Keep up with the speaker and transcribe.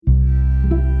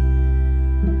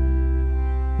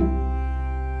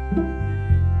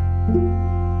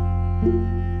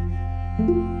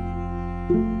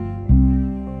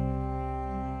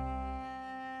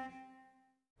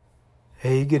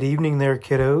good evening there,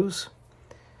 kiddos.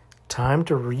 Time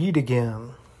to read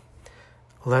again.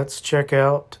 Let's check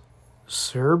out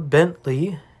Sir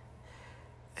Bentley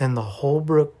and the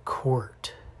Holbrook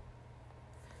Court.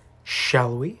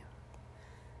 Shall we?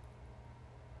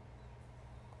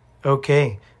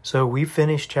 Okay, so we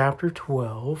finished chapter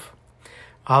 12.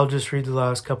 I'll just read the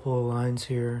last couple of lines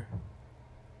here.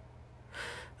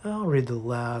 I'll read the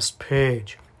last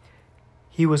page.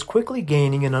 He was quickly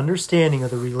gaining an understanding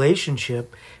of the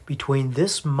relationship between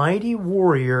this mighty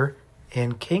warrior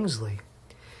and Kingsley.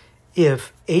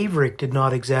 If Averick did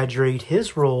not exaggerate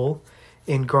his role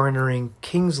in garnering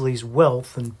Kingsley's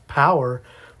wealth and power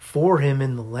for him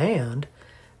in the land,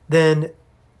 then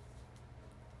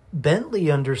Bentley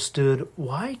understood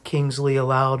why Kingsley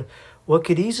allowed what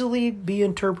could easily be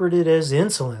interpreted as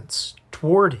insolence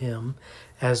toward him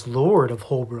as Lord of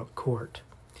Holbrook Court.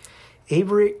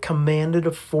 Averick commanded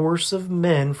a force of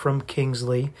men from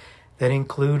Kingsley that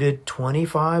included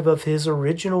 25 of his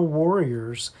original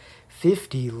warriors,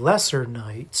 50 lesser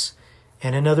knights,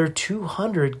 and another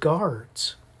 200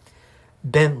 guards.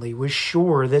 Bentley was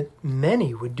sure that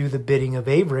many would do the bidding of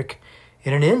Averick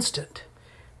in an instant,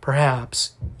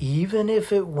 perhaps even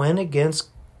if it went against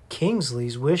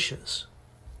Kingsley's wishes.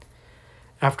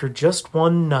 After just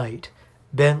one night,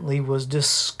 Bentley was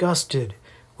disgusted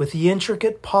with the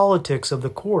intricate politics of the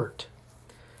court,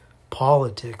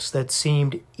 politics that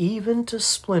seemed even to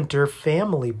splinter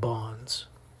family bonds.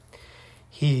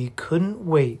 He couldn't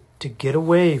wait to get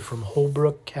away from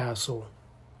Holbrook Castle.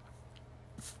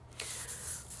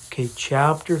 Okay,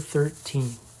 chapter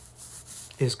 13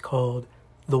 is called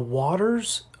The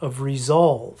Waters of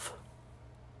Resolve.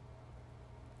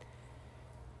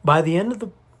 By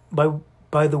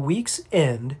the week's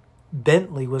end,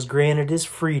 Bentley was granted his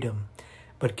freedom,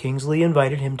 but Kingsley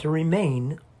invited him to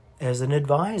remain as an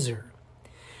advisor.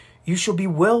 "You shall be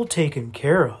well taken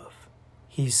care of,"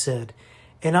 he said,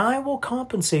 "and I will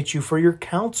compensate you for your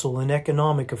counsel in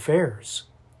economic affairs."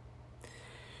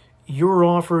 "Your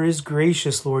offer is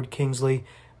gracious, Lord Kingsley,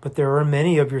 but there are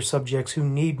many of your subjects who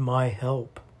need my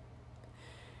help."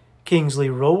 Kingsley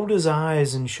rolled his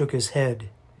eyes and shook his head.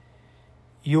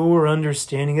 "Your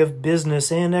understanding of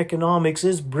business and economics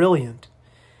is brilliant.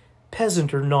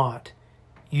 Peasant or not,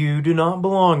 you do not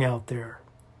belong out there."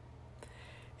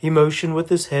 He motioned with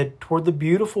his head toward the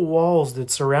beautiful walls that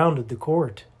surrounded the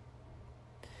court.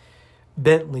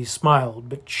 Bentley smiled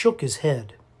but shook his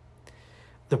head.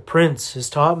 "The prince has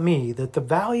taught me that the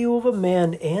value of a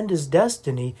man and his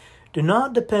destiny do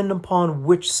not depend upon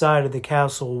which side of the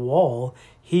castle wall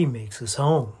he makes his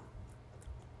home."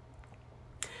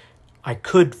 "I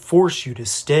could force you to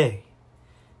stay,"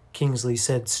 Kingsley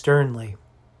said sternly.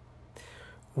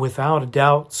 "Without a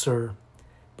doubt, sir.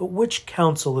 But which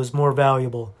counsel is more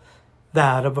valuable,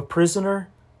 that of a prisoner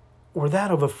or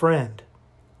that of a friend?"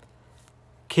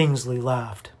 Kingsley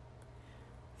laughed.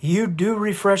 "You do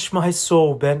refresh my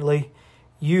soul, Bentley.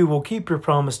 You will keep your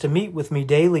promise to meet with me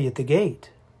daily at the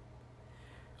gate."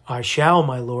 "I shall,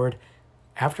 my lord.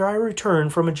 After I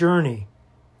return from a journey,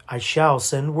 I shall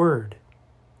send word."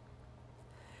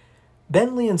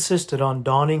 Bentley insisted on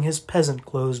donning his peasant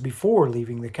clothes before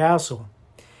leaving the castle.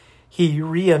 He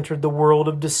re-entered the world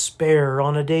of despair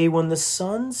on a day when the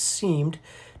sun seemed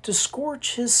to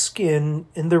scorch his skin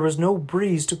and there was no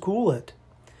breeze to cool it.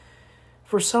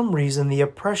 For some reason, the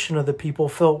oppression of the people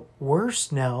felt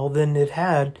worse now than it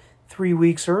had 3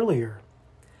 weeks earlier.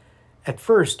 At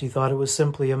first, he thought it was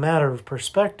simply a matter of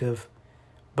perspective,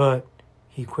 but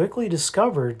he quickly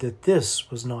discovered that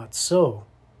this was not so.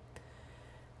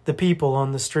 The people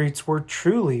on the streets were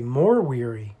truly more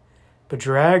weary,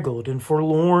 bedraggled, and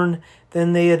forlorn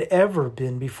than they had ever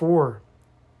been before.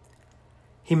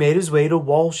 He made his way to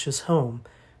Walsh's home,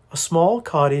 a small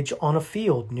cottage on a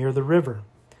field near the river.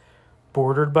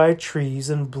 Bordered by trees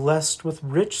and blessed with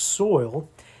rich soil,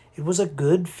 it was a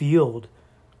good field,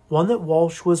 one that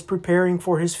Walsh was preparing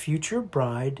for his future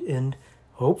bride and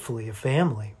hopefully a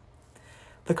family.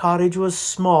 The cottage was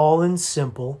small and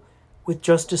simple, with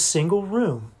just a single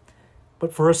room,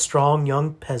 but for a strong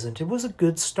young peasant it was a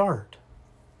good start.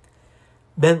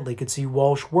 Bentley could see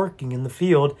Walsh working in the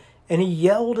field, and he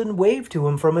yelled and waved to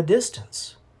him from a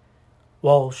distance.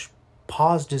 Walsh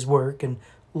paused his work and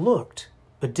looked,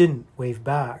 but didn't wave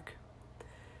back.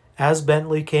 As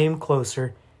Bentley came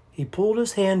closer, he pulled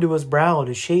his hand to his brow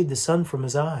to shade the sun from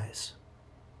his eyes.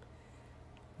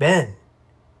 "Ben,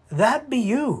 that be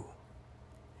you?"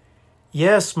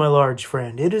 "Yes, my large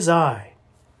friend, it is I."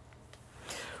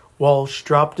 Walsh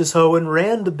dropped his hoe and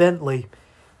ran to Bentley.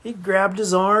 He grabbed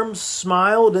his arm,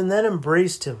 smiled, and then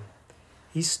embraced him.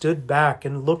 He stood back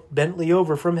and looked Bentley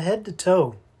over from head to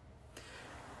toe.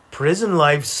 Prison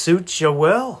life suits you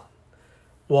well,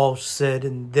 Walsh said,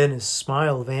 and then his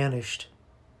smile vanished.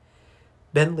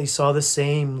 Bentley saw the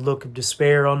same look of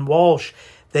despair on Walsh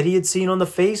that he had seen on the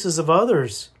faces of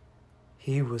others.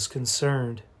 He was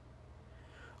concerned.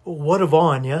 What of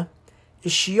Anya?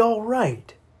 Is she all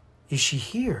right? Is she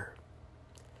here?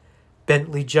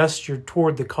 Bentley gestured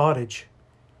toward the cottage.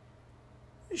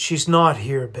 She's not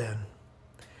here, Ben.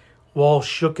 Walsh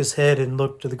shook his head and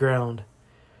looked to the ground.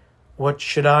 What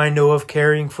should I know of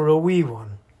caring for a wee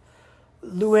one?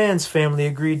 Luann's family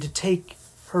agreed to take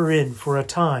her in for a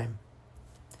time.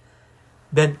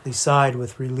 Bentley sighed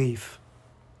with relief.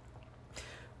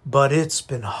 But it's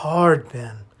been hard,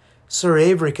 Ben. Sir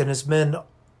Averick and his men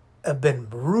have been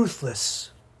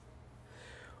ruthless.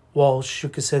 Walsh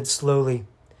shook his head slowly.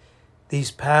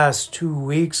 These past 2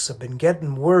 weeks have been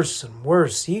getting worse and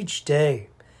worse each day.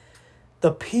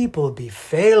 The people be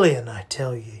failing, I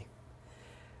tell ye.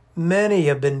 Many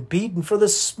have been beaten for the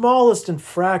smallest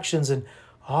infractions and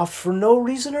oft for no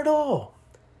reason at all.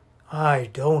 I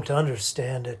don't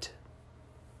understand it.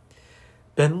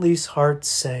 Bentley's heart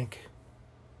sank.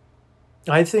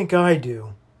 I think I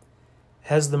do.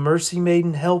 Has the Mercy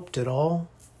Maiden helped at all?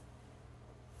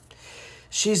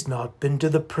 She's not been to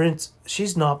the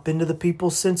people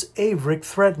since Averick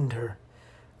threatened her.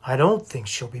 I don't think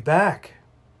she'll be back.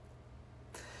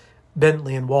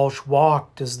 Bentley and Walsh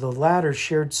walked as the latter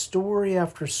shared story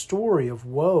after story of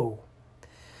woe.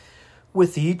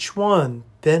 With each one,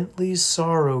 Bentley's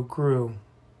sorrow grew.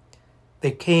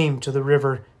 They came to the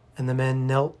river, and the men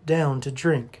knelt down to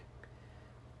drink.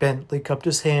 Bentley cupped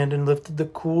his hand and lifted the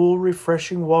cool,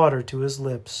 refreshing water to his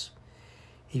lips.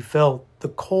 He felt the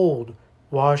cold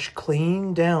wash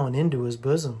clean down into his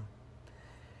bosom.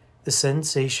 The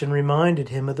sensation reminded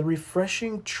him of the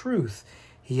refreshing truth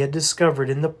he had discovered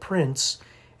in the prince,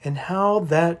 and how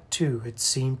that too had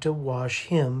seemed to wash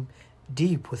him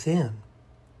deep within.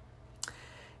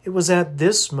 It was at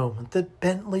this moment that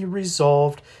Bentley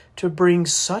resolved to bring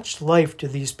such life to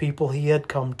these people he had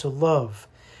come to love,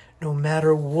 no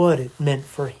matter what it meant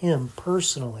for him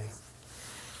personally.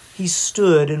 He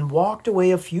stood and walked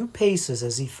away a few paces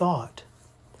as he thought.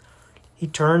 He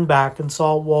turned back and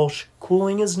saw Walsh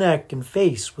cooling his neck and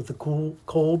face with the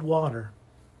cold water.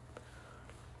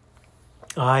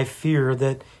 I fear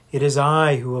that it is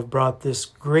I who have brought this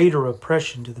greater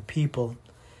oppression to the people,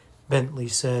 Bentley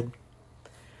said.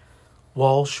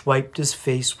 Walsh wiped his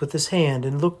face with his hand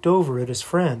and looked over at his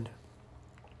friend.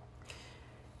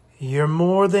 You're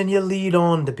more than you lead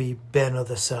on to be, Ben of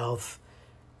the South.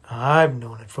 I've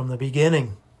known it from the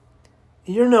beginning.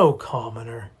 You're no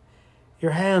commoner.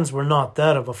 Your hands were not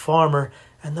that of a farmer,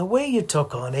 and the way you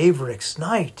took on Averick's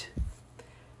knight.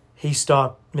 He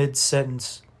stopped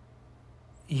mid-sentence.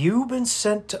 You've been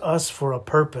sent to us for a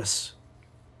purpose.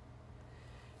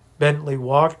 Bentley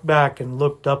walked back and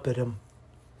looked up at him.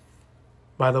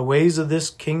 By the ways of this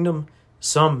kingdom,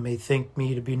 some may think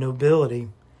me to be nobility.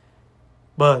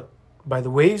 But by the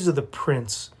ways of the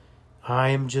prince, I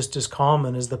am just as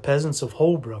common as the peasants of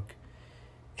Holbrook,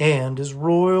 and as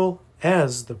royal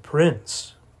as the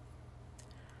prince.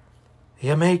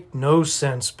 You make no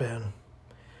sense, Ben.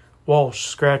 Walsh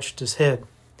scratched his head.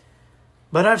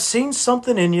 But I've seen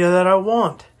something in you that I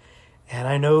want, and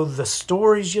I know the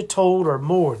stories you told are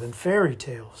more than fairy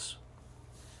tales.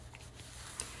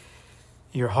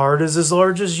 Your heart is as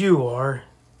large as you are,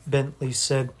 Bentley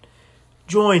said.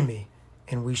 Join me,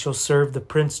 and we shall serve the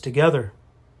prince together.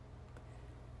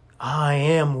 I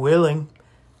am willing,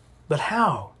 but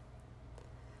how?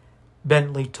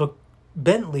 Bentley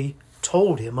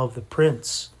told him of the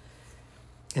prince,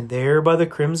 and there by the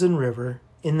Crimson River,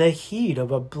 in the heat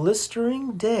of a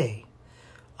blistering day,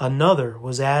 another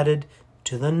was added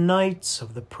to the knights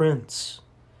of the prince.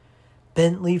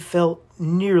 Bentley felt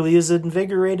nearly as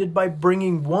invigorated by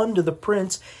bringing one to the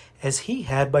prince as he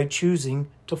had by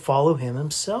choosing to follow him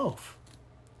himself.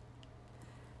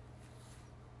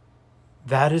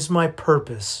 That is my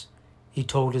purpose, he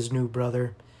told his new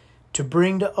brother, to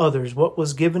bring to others what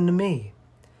was given to me,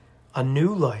 a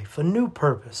new life, a new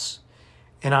purpose,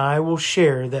 and I will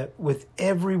share that with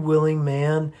every willing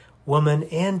man, woman,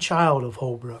 and child of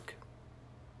Holbrook.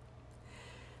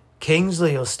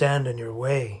 Kingsley will stand in your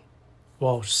way,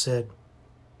 Walsh said.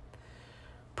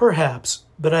 Perhaps,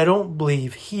 but I don't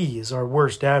believe he is our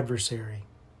worst adversary.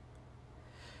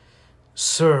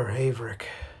 Sir Averick,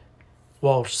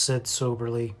 Walsh said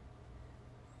soberly.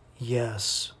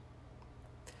 Yes.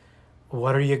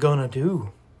 What are you going to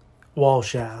do?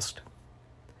 Walsh asked.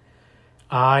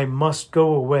 I must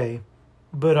go away,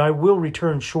 but I will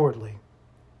return shortly.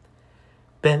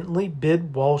 Bentley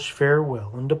bid Walsh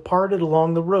farewell and departed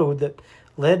along the road that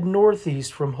led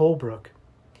northeast from Holbrook.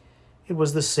 It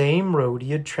was the same road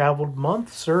he had traveled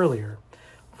months earlier,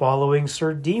 following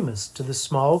Sir Demas to the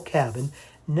small cabin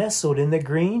nestled in the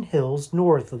green hills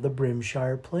north of the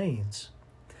Brimshire Plains.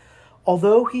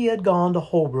 Although he had gone to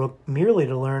Holbrook merely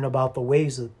to learn about the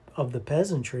ways of the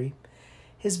peasantry,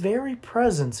 his very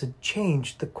presence had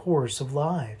changed the course of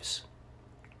lives.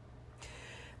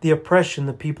 The oppression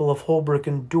the people of Holbrook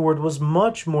endured was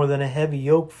much more than a heavy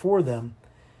yoke for them.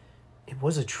 It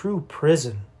was a true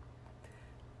prison.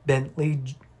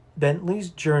 Bentley's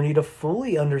journey to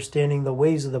fully understanding the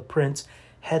ways of the prince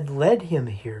had led him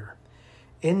here,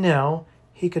 and now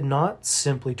he could not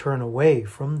simply turn away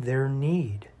from their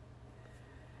need.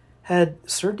 Had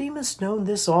Sir Demas known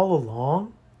this all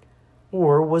along?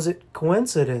 Or was it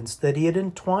coincidence that he had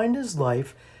entwined his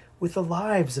life with the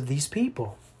lives of these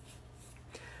people?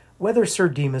 Whether Sir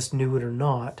Demas knew it or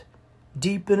not,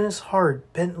 deep in his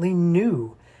heart Bentley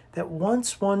knew that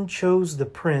once one chose the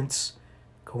prince,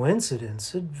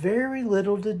 coincidence had very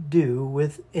little to do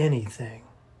with anything.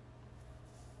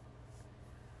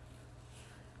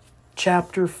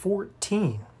 Chapter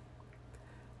 14.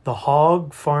 The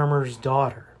Hog Farmer's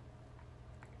Daughter.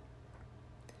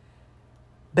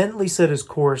 Bentley set his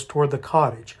course toward the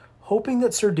cottage, hoping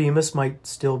that Sir Demas might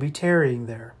still be tarrying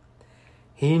there.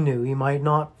 He knew he might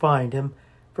not find him,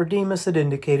 for Demas had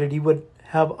indicated he would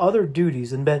have other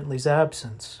duties in Bentley's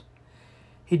absence.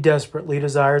 He desperately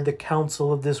desired the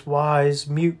counsel of this wise,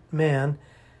 mute man,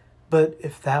 but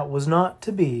if that was not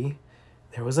to be,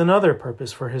 there was another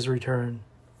purpose for his return.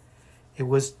 It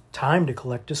was time to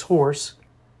collect his horse,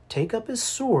 take up his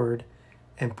sword,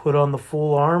 and put on the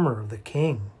full armor of the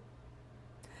king.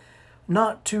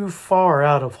 Not too far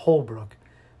out of Holbrook,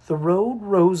 the road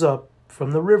rose up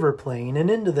from the river plain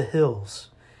and into the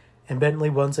hills, and Bentley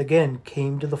once again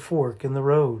came to the fork in the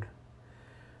road.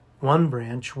 One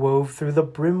branch wove through the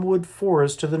Brimwood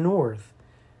forest to the north,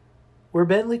 where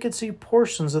Bentley could see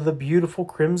portions of the beautiful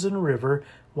Crimson River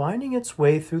winding its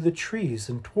way through the trees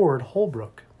and toward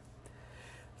Holbrook.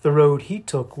 The road he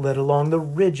took led along the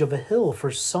ridge of a hill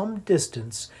for some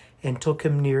distance and took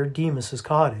him near Demas's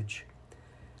cottage.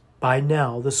 By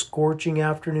now the scorching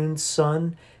afternoon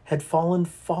sun had fallen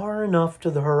far enough to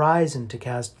the horizon to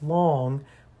cast long,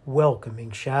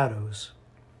 welcoming shadows.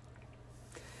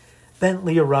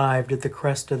 Bentley arrived at the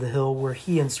crest of the hill where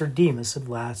he and Sir Demas had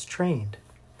last trained.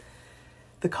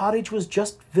 The cottage was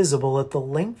just visible at the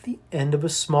lengthy end of a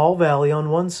small valley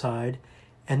on one side,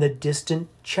 and the distant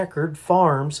checkered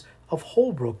farms of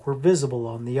Holbrook were visible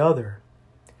on the other.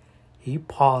 He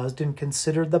paused and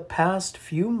considered the past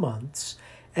few months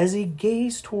as he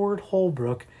gazed toward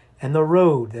Holbrook and the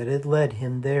road that had led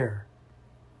him there,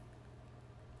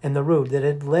 and the road that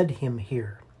had led him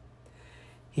here.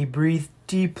 He breathed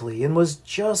deeply and was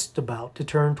just about to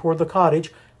turn toward the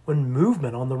cottage when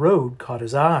movement on the road caught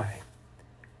his eye.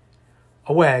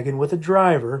 A wagon with a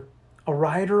driver, a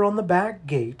rider on the back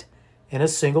gate, and a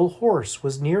single horse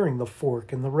was nearing the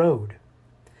fork in the road.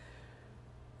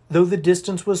 Though the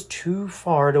distance was too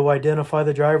far to identify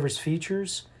the driver's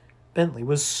features, Bentley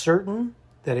was certain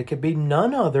that it could be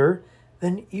none other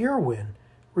than Irwin,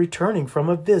 returning from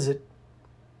a visit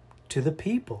to the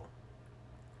people.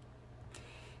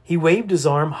 He waved his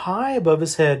arm high above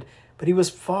his head, but he was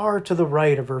far to the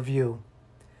right of her view.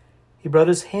 He brought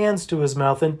his hands to his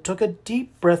mouth and took a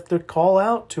deep breath to call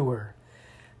out to her,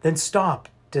 then stopped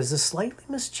as a slightly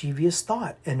mischievous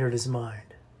thought entered his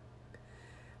mind.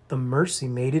 The Mercy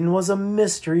Maiden was a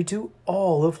mystery to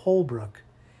all of Holbrook.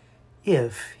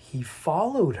 If he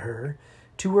followed her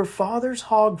to her father's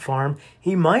hog farm,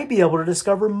 he might be able to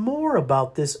discover more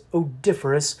about this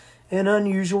odoriferous and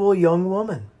unusual young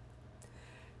woman.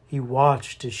 He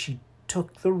watched as she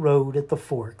took the road at the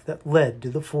fork that led to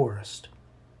the forest.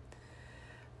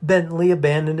 Bentley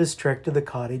abandoned his trek to the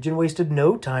cottage and wasted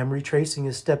no time retracing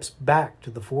his steps back to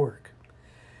the fork.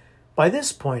 By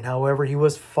this point, however, he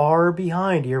was far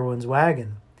behind Irwin's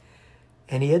wagon,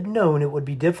 and he had known it would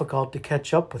be difficult to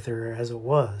catch up with her as it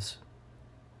was.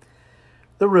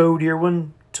 The road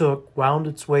Irwin took wound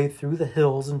its way through the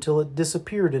hills until it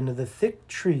disappeared into the thick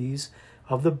trees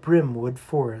of the Brimwood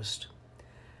forest.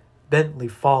 Bentley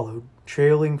followed,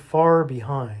 trailing far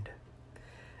behind.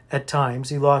 At times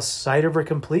he lost sight of her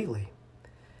completely,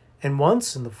 and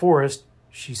once in the forest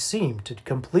she seemed to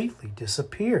completely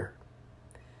disappear.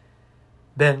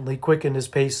 Bentley quickened his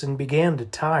pace and began to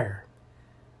tire.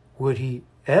 Would he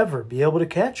ever be able to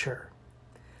catch her?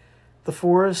 The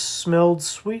forest smelled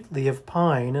sweetly of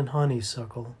pine and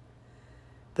honeysuckle.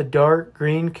 The dark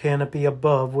green canopy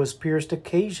above was pierced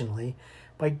occasionally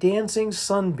by dancing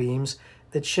sunbeams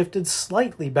that shifted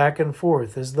slightly back and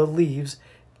forth as the leaves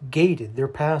gated their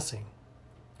passing.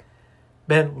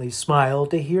 Bentley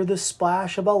smiled to hear the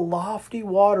splash of a lofty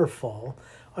waterfall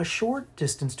a short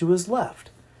distance to his left,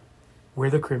 where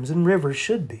the Crimson River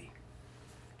should be.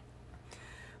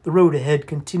 The road ahead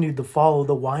continued to follow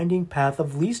the winding path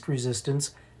of least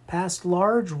resistance past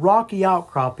large rocky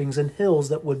outcroppings and hills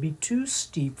that would be too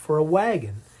steep for a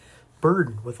wagon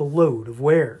burdened with a load of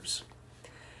wares.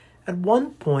 At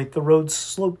one point, the road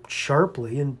sloped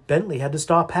sharply, and Bentley had to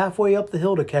stop halfway up the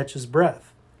hill to catch his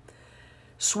breath.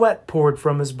 Sweat poured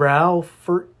from his brow,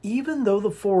 for even though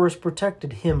the forest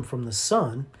protected him from the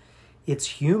sun,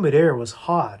 its humid air was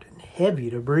hot and heavy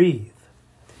to breathe.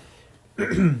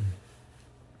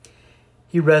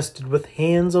 He rested with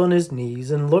hands on his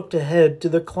knees and looked ahead to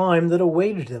the climb that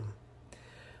awaited him.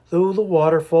 Though the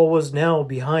waterfall was now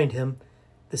behind him,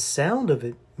 the sound of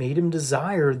it made him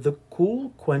desire the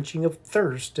cool quenching of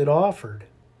thirst it offered.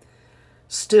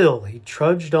 Still he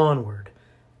trudged onward,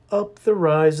 up the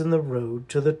rise in the road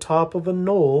to the top of a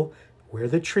knoll where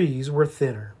the trees were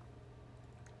thinner.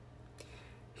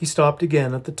 He stopped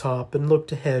again at the top and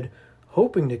looked ahead,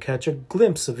 hoping to catch a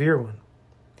glimpse of Irwin.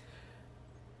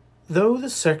 Though the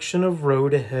section of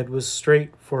road ahead was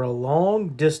straight for a long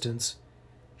distance,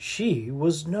 she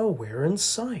was nowhere in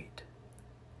sight.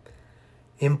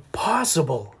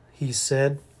 "Impossible," he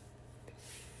said.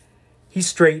 He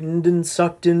straightened and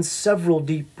sucked in several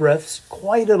deep breaths,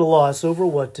 quite at a loss over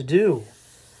what to do.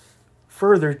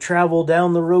 Further travel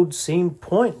down the road seemed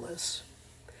pointless.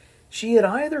 She had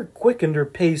either quickened her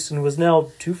pace and was now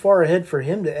too far ahead for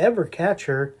him to ever catch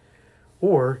her,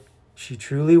 or she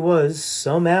truly was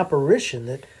some apparition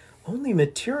that only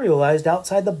materialized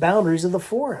outside the boundaries of the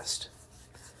forest.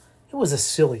 It was a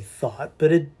silly thought,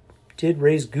 but it did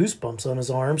raise goosebumps on his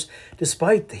arms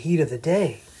despite the heat of the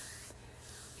day.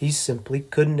 He simply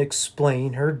couldn't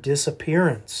explain her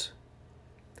disappearance.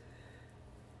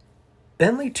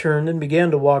 Bentley turned and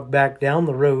began to walk back down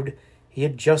the road he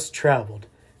had just traveled,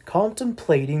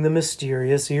 contemplating the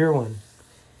mysterious Irwin.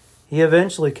 He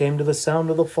eventually came to the sound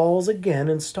of the falls again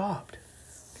and stopped.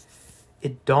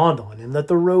 It dawned on him that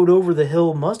the road over the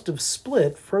hill must have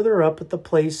split further up at a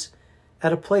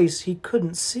place he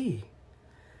couldn't see.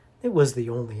 It was the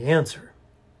only answer.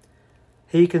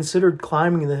 He considered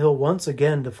climbing the hill once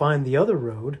again to find the other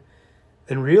road,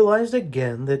 then realized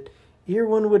again that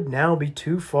Irwin would now be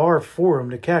too far for him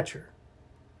to catch her.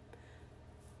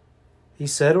 He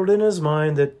settled in his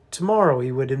mind that tomorrow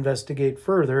he would investigate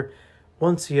further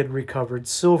once he had recovered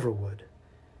Silverwood,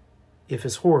 if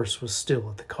his horse was still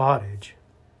at the cottage.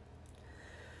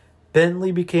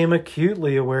 Bentley became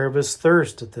acutely aware of his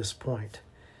thirst at this point,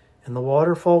 and the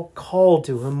waterfall called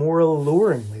to him more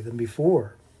alluringly than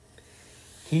before.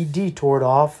 He detoured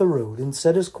off the road and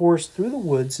set his course through the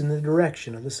woods in the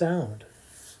direction of the sound.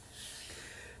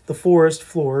 The forest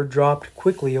floor dropped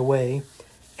quickly away,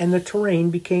 and the terrain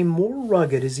became more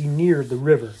rugged as he neared the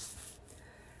river.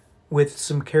 With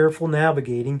some careful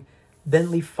navigating,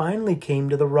 Bentley finally came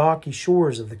to the rocky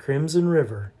shores of the Crimson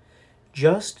River,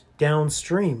 just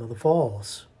downstream of the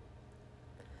falls.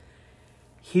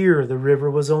 Here the river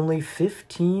was only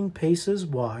 15 paces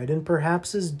wide and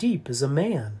perhaps as deep as a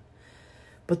man,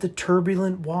 but the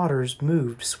turbulent waters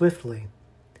moved swiftly.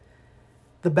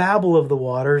 The babble of the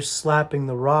waters slapping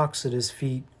the rocks at his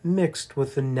feet mixed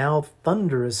with the now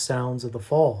thunderous sounds of the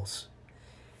falls.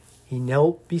 He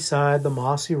knelt beside the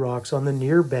mossy rocks on the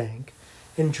near bank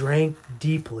and drank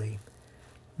deeply.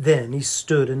 Then he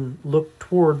stood and looked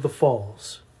toward the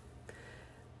falls.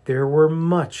 They were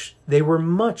much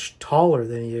taller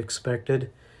than he expected,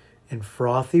 and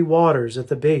frothy waters at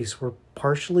the base were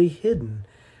partially hidden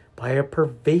by a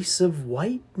pervasive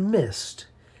white mist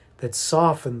that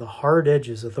softened the hard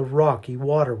edges of the rocky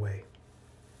waterway.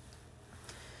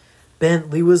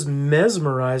 Bentley was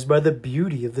mesmerized by the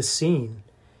beauty of the scene.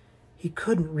 He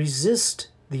couldn't resist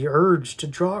the urge to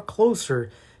draw closer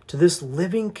to this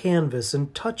living canvas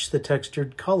and touch the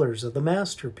textured colors of the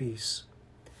masterpiece.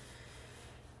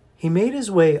 He made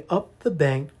his way up the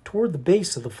bank toward the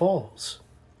base of the falls.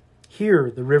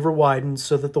 Here the river widened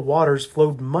so that the waters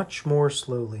flowed much more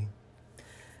slowly.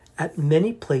 At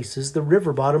many places the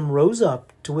river bottom rose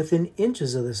up to within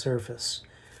inches of the surface,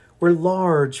 where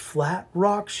large flat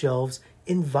rock shelves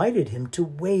invited him to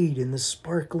wade in the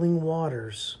sparkling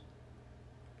waters.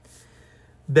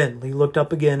 Bentley looked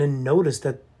up again and noticed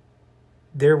that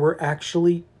there were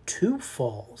actually two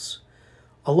falls,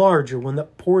 a larger one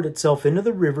that poured itself into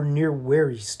the river near where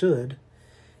he stood,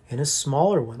 and a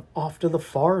smaller one off to the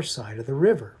far side of the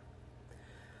river.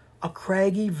 A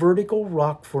craggy vertical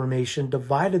rock formation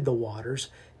divided the waters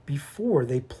before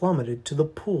they plummeted to the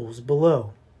pools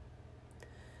below.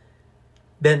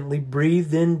 Bentley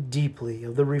breathed in deeply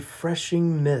of the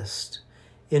refreshing mist,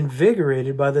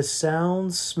 invigorated by the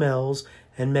sounds, smells,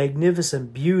 and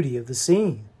magnificent beauty of the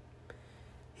scene.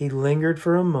 He lingered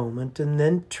for a moment and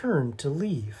then turned to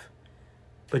leave.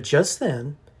 But just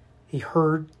then, he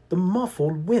heard the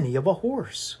muffled whinny of a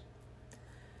horse.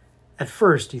 At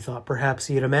first, he thought perhaps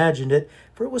he had imagined it,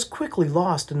 for it was quickly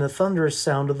lost in the thunderous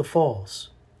sound of the falls.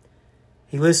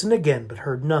 He listened again, but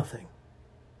heard nothing.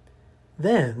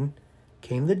 Then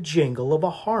came the jingle of a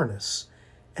harness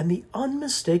and the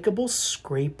unmistakable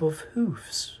scrape of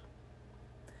hoofs.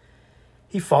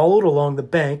 He followed along the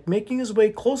bank, making his way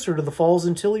closer to the falls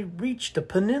until he reached a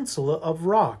peninsula of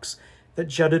rocks that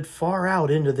jutted far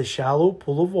out into the shallow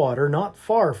pool of water not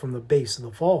far from the base of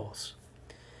the falls.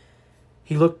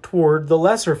 He looked toward the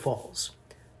lesser falls,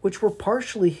 which were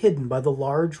partially hidden by the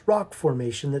large rock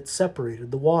formation that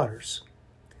separated the waters.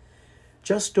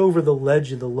 Just over the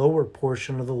ledge of the lower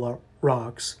portion of the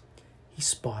rocks, he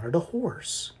spotted a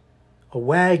horse, a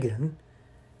wagon,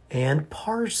 and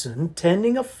Parson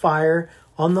tending a fire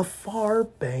on the far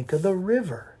bank of the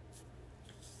river.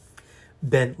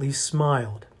 Bentley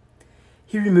smiled.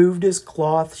 He removed his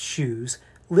cloth shoes,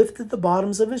 lifted the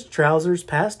bottoms of his trousers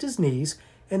past his knees,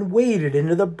 and waded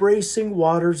into the bracing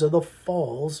waters of the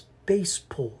fall's base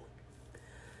pool.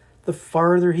 The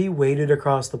farther he waded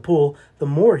across the pool, the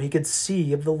more he could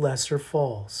see of the lesser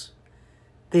falls.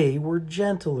 They were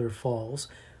gentler falls,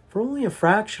 for only a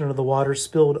fraction of the water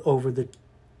spilled over the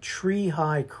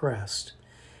tree-high crest,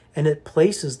 and at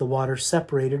places the water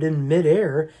separated in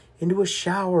mid-air into a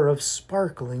shower of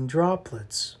sparkling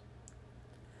droplets.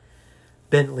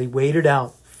 Bentley waded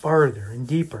out farther and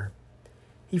deeper.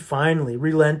 He finally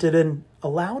relented and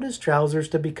allowed his trousers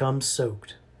to become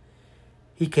soaked.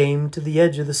 He came to the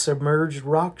edge of the submerged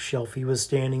rock shelf he was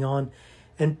standing on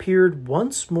and peered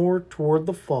once more toward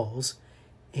the falls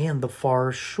and the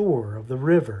far shore of the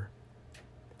river.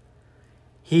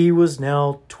 He was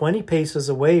now 20 paces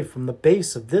away from the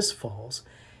base of this falls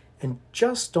and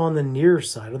just on the near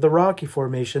side of the rocky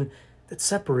formation that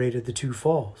separated the two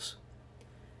falls.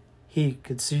 He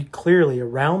could see clearly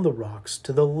around the rocks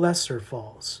to the lesser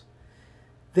falls.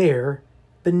 There,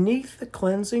 beneath the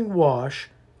cleansing wash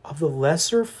of the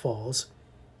lesser falls,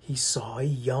 he saw a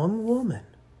young woman.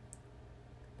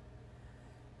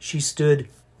 She stood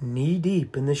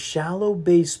knee-deep in the shallow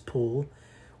base pool,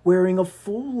 wearing a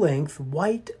full-length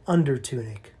white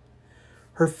undertunic,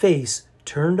 her face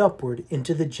turned upward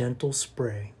into the gentle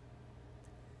spray.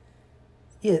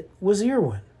 It was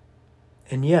Irwin,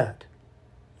 and yet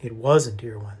it wasn't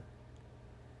Irwin.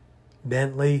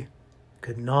 Bentley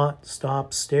could not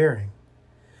stop staring,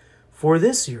 for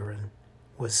this Irwin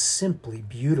was simply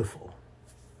beautiful.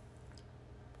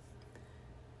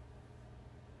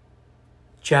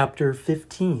 Chapter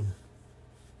 15.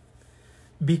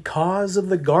 Because of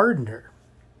the gardener.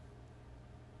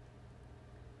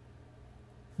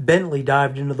 Bentley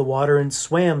dived into the water and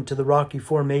swam to the rocky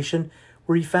formation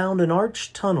where he found an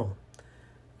arched tunnel.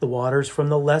 The waters from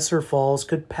the lesser falls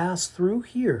could pass through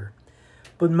here,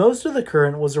 but most of the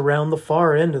current was around the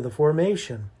far end of the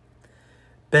formation.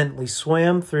 Bentley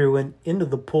swam through and into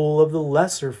the pool of the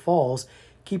lesser falls,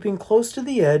 keeping close to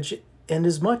the edge and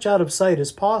as much out of sight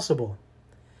as possible.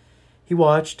 He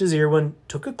watched as Irwin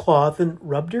took a cloth and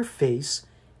rubbed her face,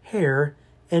 hair,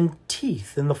 and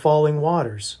teeth in the falling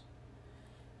waters.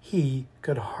 He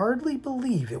could hardly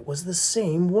believe it was the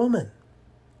same woman.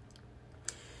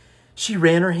 She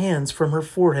ran her hands from her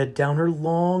forehead down her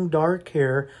long, dark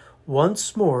hair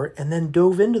once more and then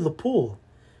dove into the pool,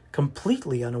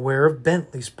 completely unaware of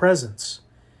Bentley's presence.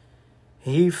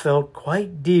 He felt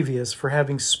quite devious for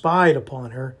having spied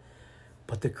upon her,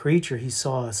 but the creature he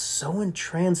saw so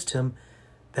entranced him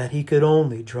that he could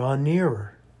only draw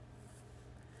nearer.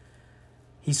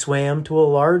 He swam to a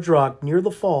large rock near the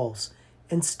falls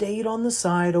and stayed on the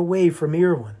side away from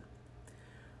Irwin.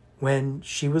 When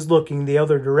she was looking the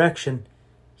other direction,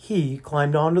 he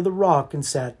climbed onto the rock and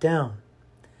sat down.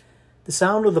 The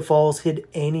sound of the falls hid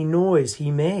any noise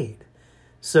he made,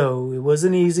 so it was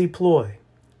an easy ploy.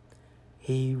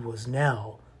 He was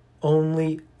now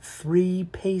only 3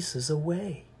 paces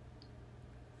away.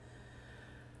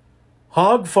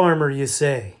 "Hog farmer, you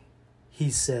say?"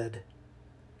 he said.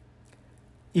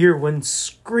 Irwin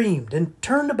screamed and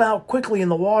turned about quickly in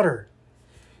the water.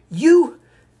 You!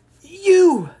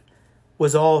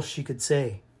 Was all she could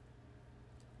say.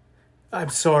 "I'm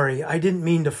sorry, I didn't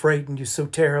mean to frighten you so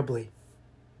terribly."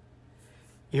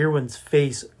 Irwin's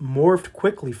face morphed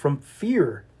quickly from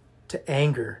fear to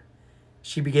anger.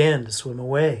 She began to swim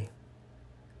away.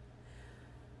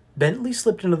 Bentley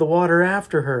slipped into the water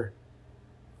after her.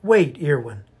 "Wait,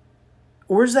 Irwin.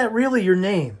 Or is that really your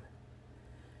name?"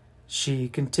 She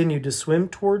continued to swim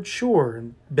toward shore,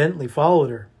 and Bentley followed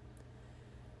her.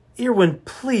 "Irwin,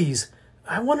 please,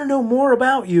 I want to know more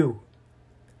about you."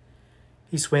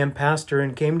 He swam past her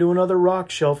and came to another rock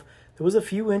shelf that was a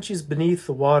few inches beneath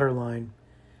the water line.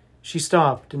 She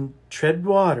stopped and tread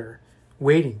water,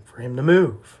 waiting for him to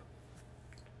move.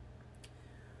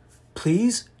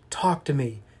 "Please talk to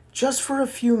me, just for a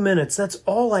few minutes, that's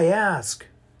all I ask."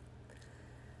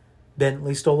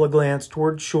 Bentley stole a glance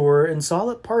toward shore and saw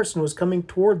that Parson was coming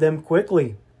toward them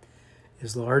quickly.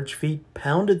 His large feet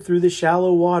pounded through the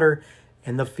shallow water,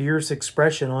 and the fierce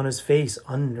expression on his face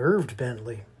unnerved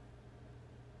Bentley.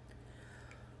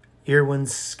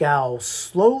 Irwin's scowl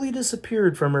slowly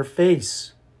disappeared from her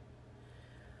face.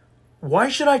 "Why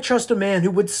should I trust a man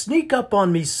who would sneak up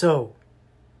on me so?"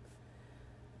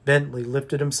 Bentley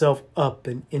lifted himself up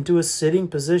and into a sitting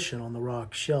position on the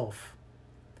rock shelf.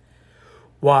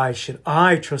 "Why should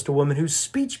I trust a woman whose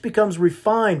speech becomes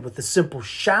refined with a simple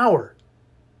shower?"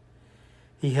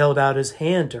 He held out his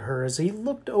hand to her as he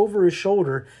looked over his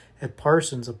shoulder at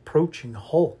Parsons' approaching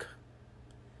hulk.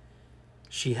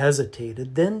 She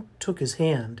hesitated, then took his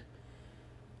hand.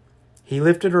 He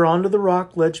lifted her onto the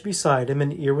rock ledge beside him,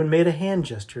 and Irwin made a hand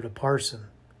gesture to Parson.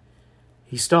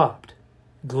 He stopped,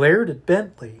 glared at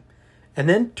Bentley, and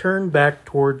then turned back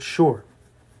toward shore.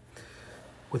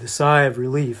 With a sigh of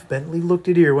relief, Bentley looked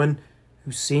at Irwin,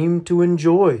 who seemed to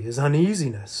enjoy his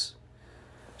uneasiness.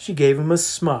 She gave him a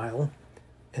smile,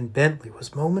 and Bentley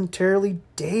was momentarily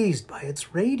dazed by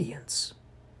its radiance.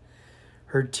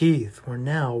 Her teeth were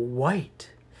now white,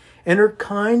 and her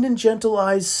kind and gentle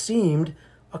eyes seemed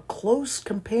a close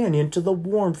companion to the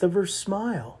warmth of her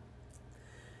smile.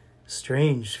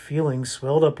 Strange feelings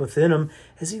swelled up within him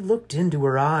as he looked into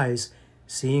her eyes,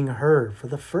 seeing her for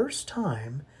the first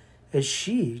time as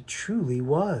she truly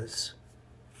was.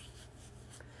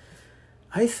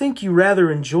 "I think you rather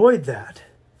enjoyed that,"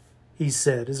 he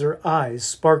said as her eyes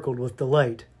sparkled with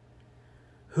delight.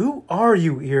 "Who are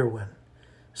you, Irwin?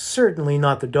 Certainly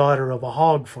not the daughter of a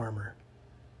hog farmer."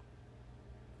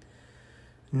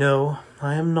 "No,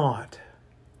 I am not."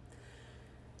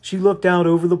 She looked out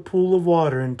over the pool of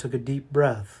water and took a deep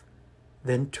breath,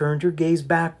 then turned her gaze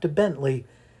back to Bentley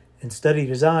and studied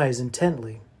his eyes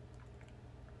intently.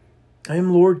 "I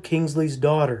am Lord Kingsley's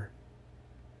daughter."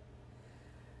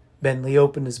 Bentley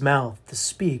opened his mouth to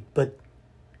speak, but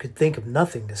could think of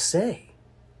nothing to say.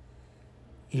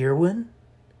 Irwin?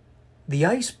 The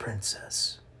Ice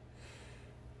Princess?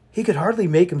 He could hardly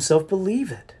make himself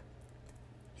believe it.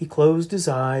 He closed his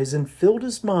eyes and filled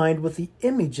his mind with the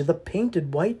image of the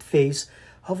painted white face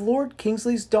of Lord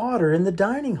Kingsley's daughter in the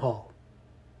dining hall.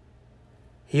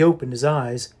 He opened his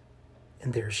eyes,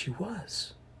 and there she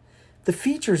was. The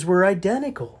features were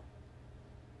identical.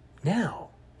 Now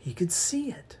he could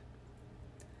see it.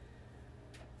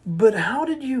 "But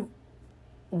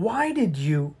why did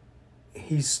you,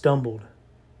 he stumbled.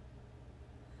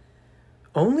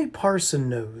 "Only Parson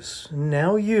knows,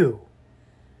 now you."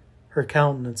 Her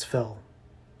countenance fell.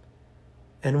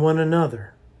 "And one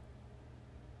another."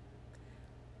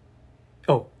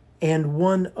 "Oh, and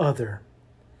one other."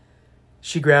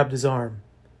 She grabbed his arm.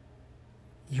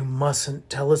 "You mustn't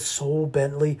tell a soul,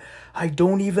 Bentley. I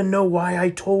don't even know why I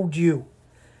told you.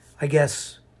 I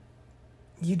guess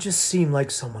you just seem like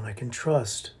someone I can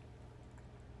trust."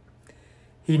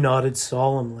 He nodded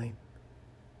solemnly.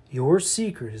 "Your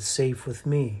secret is safe with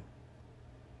me."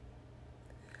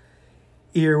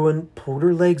 Irwin pulled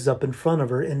her legs up in front of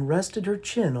her and rested her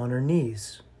chin on her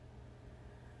knees.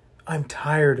 "I'm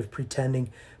tired of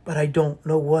pretending, but I don't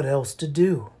know what else to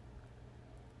do."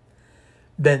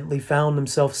 Bentley found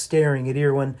himself staring at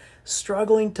Irwin,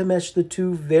 struggling to mesh the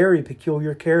two very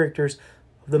peculiar characters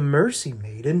of the Mercy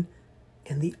Maiden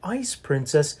and the Ice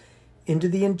Princess into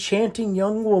the enchanting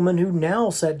young woman who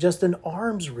now sat just an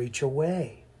arm's reach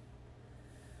away.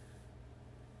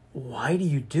 "Why do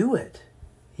you do it?"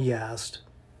 he asked.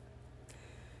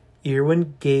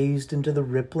 Irwin gazed into the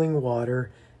rippling water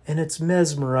and its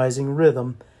mesmerizing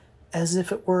rhythm as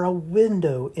if it were a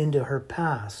window into her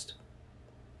past.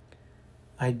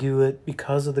 "I do it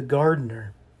because of the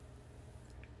gardener."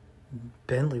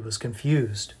 Bentley was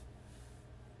confused.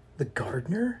 "The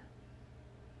gardener?"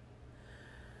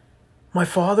 "My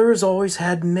father has always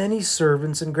had many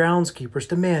servants and groundskeepers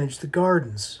to manage the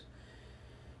gardens.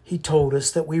 He told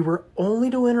us that we were only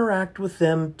to interact with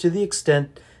them to the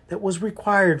extent that was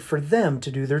required for them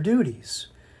to do their duties,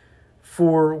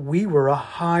 for we were a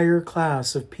higher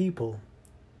class of people."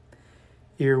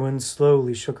 Irwin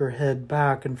slowly shook her head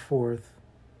back and forth.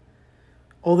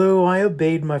 "Although I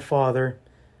obeyed my father,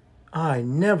 I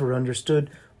never understood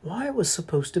why it was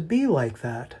supposed to be like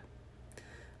that.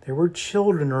 There were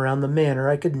children around the manor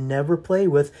I could never play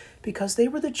with because they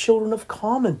were the children of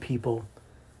common people,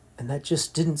 and that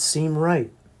just didn't seem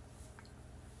right.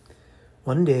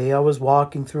 One day I was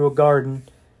walking through a garden,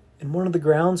 and one of the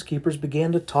groundskeepers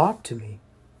began to talk to me.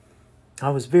 I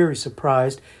was very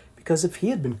surprised because if he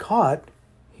had been caught,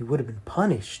 he would have been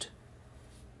punished.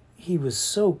 He was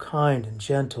so kind and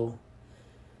gentle.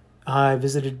 I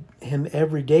visited him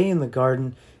every day in the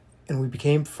garden, and we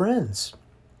became friends.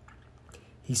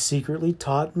 He secretly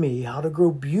taught me how to grow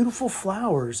beautiful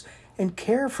flowers and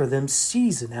care for them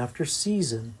season after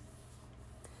season.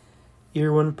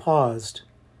 Irwin paused.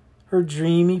 Her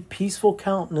dreamy, peaceful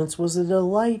countenance was a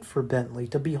delight for Bentley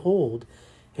to behold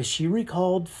as she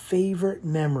recalled favorite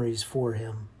memories for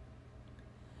him.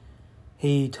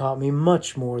 He taught me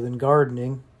much more than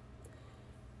gardening.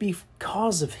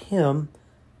 Because of him,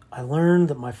 I learned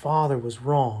that my father was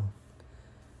wrong.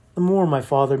 The more my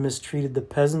father mistreated the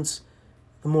peasants,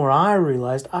 the more I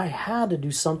realized I had to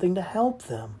do something to help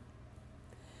them.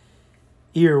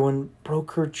 Irwin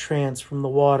broke her trance from the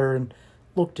water and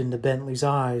looked into Bentley's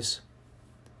eyes.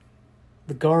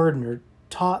 The gardener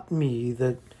taught me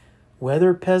that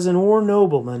whether peasant or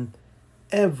nobleman,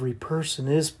 every person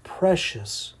is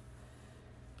precious.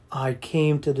 I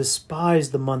came to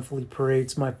despise the monthly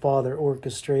parades my father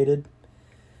orchestrated.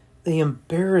 They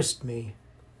embarrassed me.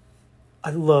 I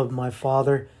love my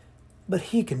father, but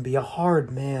he can be a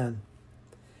hard man.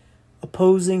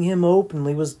 Opposing him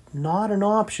openly was not an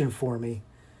option for me,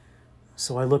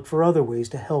 so I looked for other ways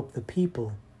to help the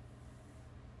people.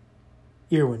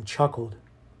 Irwin chuckled.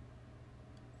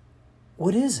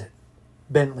 "What is it?"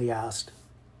 Bentley asked.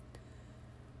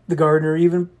 "The gardener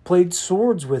even played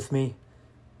swords with me.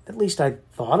 At least I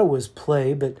thought it was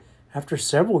play, but after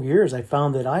several years I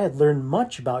found that I had learned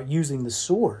much about using the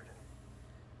sword."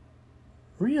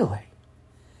 "Really?"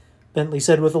 Bentley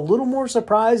said with a little more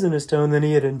surprise in his tone than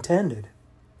he had intended.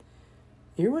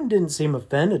 Irwin didn't seem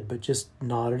offended, but just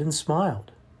nodded and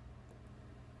smiled.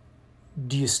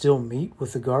 "Do you still meet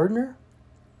with the gardener?"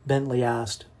 Bentley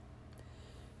asked.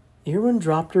 Irwin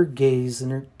dropped her gaze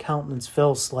and her countenance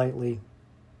fell slightly.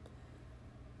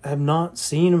 "I have not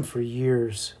seen him for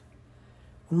years.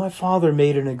 When my father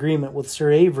made an agreement with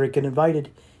Sir Averick and invited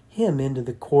him into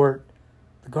the court,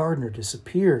 the gardener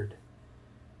disappeared.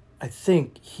 I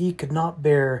think he could not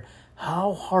bear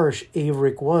how harsh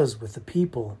Averick was with the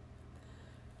people.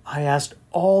 I asked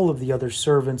all of the other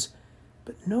servants,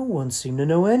 but no one seemed to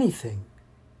know anything."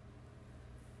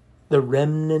 The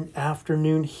remnant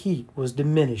afternoon heat was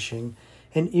diminishing,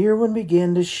 and Irwin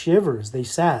began to shiver as they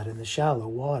sat in the shallow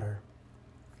water.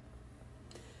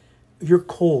 "You're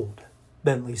cold,"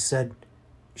 Bentley said.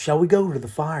 "Shall we go to the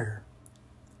fire?"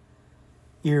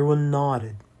 Irwin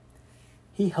nodded.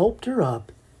 He helped her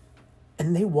up,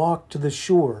 and they walked to the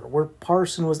shore where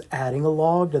Parson was adding a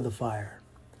log to the fire.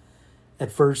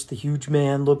 At first, the huge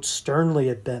man looked sternly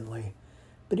at Bentley,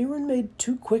 but Irwin made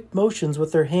 2 quick motions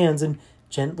with her hands and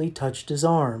gently touched his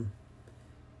arm.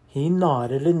 He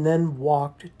nodded and then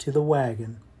walked to the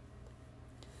wagon.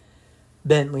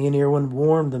 Bentley and Irwin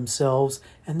warmed themselves,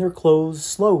 and their clothes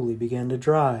slowly began to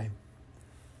dry.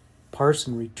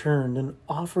 Parson returned and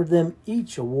offered them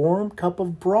each a warm cup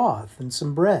of broth and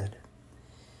some bread.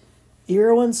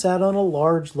 Irwin sat on a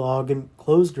large log and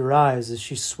closed her eyes as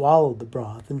she swallowed the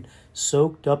broth and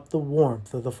soaked up the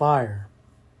warmth of the fire.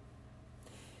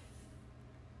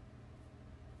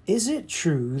 "Is it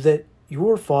true that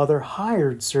your father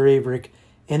hired Sir Averick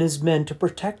and his men to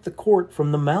protect the court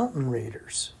from the mountain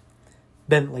raiders?"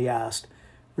 Bentley asked,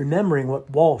 remembering what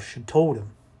Walsh had told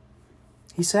him.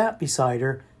 He sat beside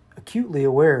her, acutely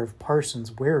aware of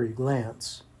Parsons' wary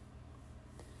glance.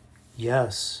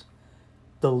 "Yes.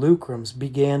 The Lucrams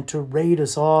began to raid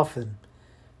us often.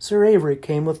 Sir Averick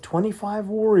came with 25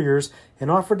 warriors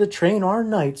and offered to train our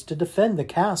knights to defend the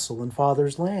castle and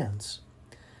father's lands.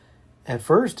 At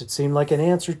first it seemed like an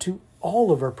answer to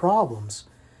all of our problems,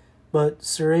 but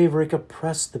Sir Averick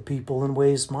oppressed the people in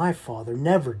ways my father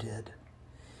never did.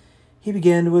 He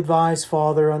began to advise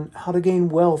father on how to gain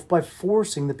wealth by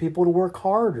forcing the people to work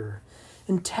harder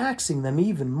and taxing them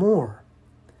even more.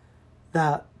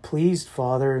 That pleased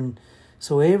father, and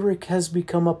so Averick has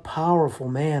become a powerful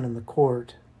man in the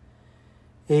court.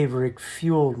 Averick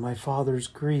fueled my father's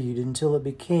greed until it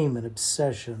became an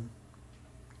obsession."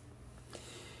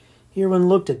 Irwin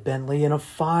looked at Bentley, and a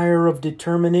fire of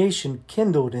determination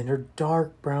kindled in her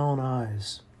dark brown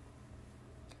eyes.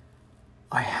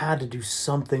 "I had to do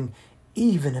something,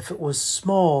 even if it was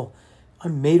small. I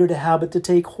made it a habit to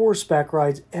take horseback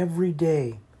rides every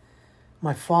day.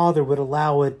 My father would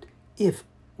allow it if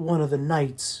one of the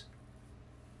knights..."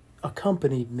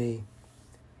 accompanied me.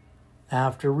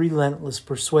 After relentless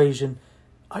persuasion,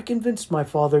 I convinced my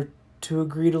father to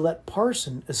agree to let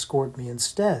Parson escort me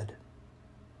instead.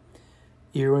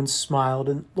 Irwin smiled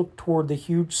and looked toward the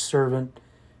huge servant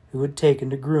who had taken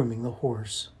to grooming the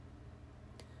horse.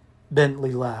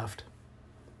 Bentley laughed.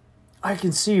 I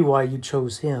can see why you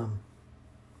chose him.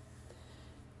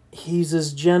 He's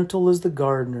as gentle as the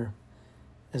gardener,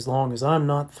 as long as I'm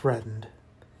not threatened.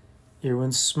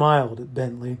 Irwin smiled at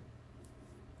Bentley.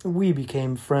 We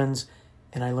became friends,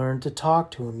 and I learned to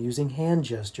talk to him using hand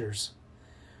gestures.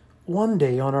 One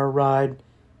day on our ride,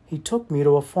 he took me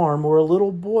to a farm where a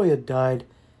little boy had died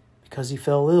because he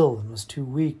fell ill and was too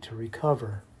weak to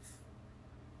recover.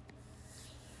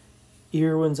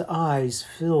 Irwin's eyes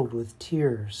filled with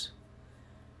tears.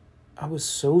 I was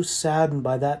so saddened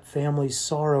by that family's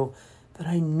sorrow that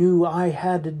I knew I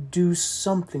had to do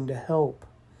something to help.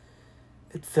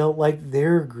 It felt like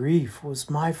their grief was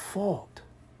my fault.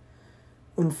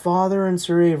 When Father and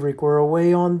Sir Averick were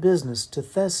away on business to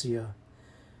Thessia,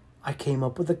 I came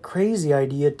up with a crazy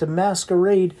idea to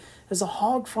masquerade as a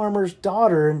hog farmer's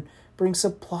daughter and bring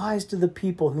supplies to the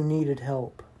people who needed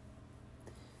help.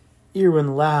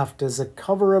 Irwin laughed as a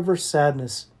cover for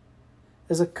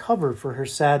her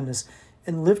sadness,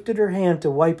 and lifted her hand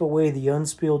to wipe away the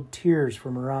unspilled tears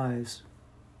from her eyes.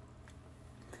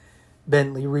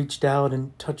 Bentley reached out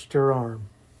and touched her arm.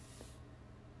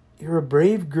 You're a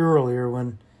brave girl,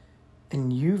 Irwin,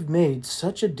 and you've made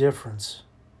such a difference.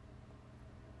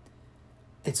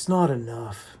 It's not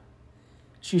enough.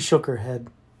 She shook her head.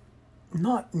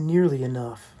 Not nearly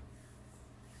enough.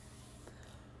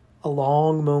 A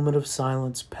long moment of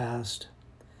silence passed.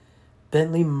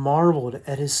 Bentley marveled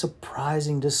at his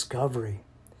surprising discovery.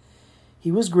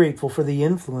 He was grateful for the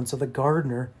influence of the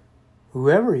gardener,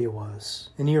 whoever he was,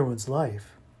 in Irwin's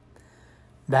life.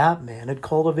 That man had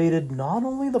cultivated not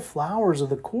only the flowers of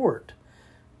the court,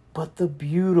 but the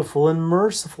beautiful and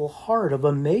merciful heart of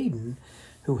a maiden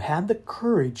who had the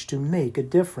courage to make a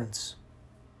difference.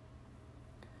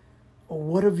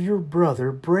 What of your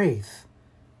brother, Braith?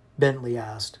 Bentley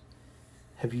asked.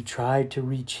 Have you tried to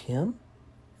reach him?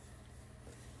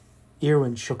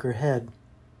 Irwin shook her head.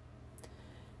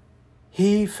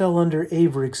 He fell under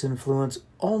Averick's influence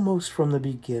almost from the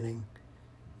beginning,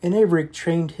 and Averick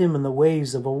trained him in the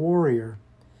ways of a warrior.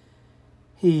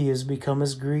 He has become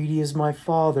as greedy as my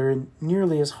father and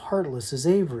nearly as heartless as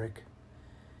Averick.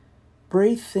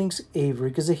 Braith thinks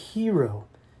Averick is a hero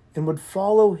and would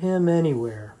follow him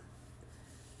anywhere.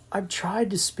 I've tried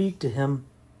to speak to him,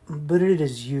 but it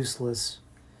is useless.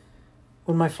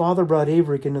 When my father brought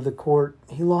Averick into the court,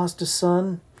 he lost a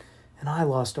son, and I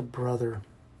lost a brother.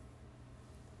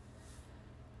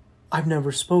 I've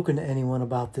never spoken to anyone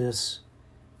about this,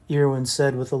 Irwin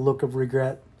said with a look of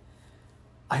regret.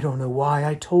 I don't know why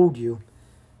I told you.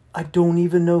 I don't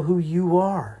even know who you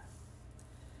are.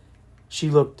 She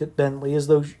looked at Bentley as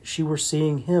though she were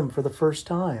seeing him for the first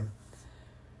time.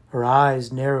 Her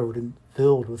eyes narrowed and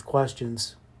filled with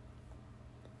questions.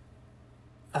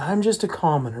 I'm just a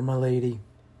commoner, my lady.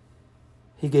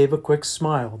 He gave a quick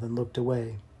smile, then looked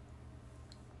away.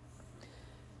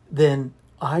 Then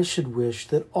I should wish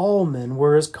that all men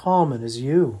were as common as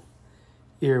you,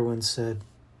 Irwin said.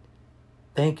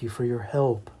 Thank you for your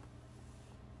help.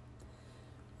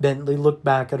 Bentley looked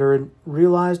back at her and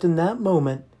realized in that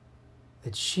moment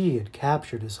that she had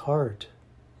captured his heart,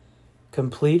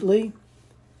 completely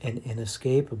and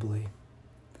inescapably.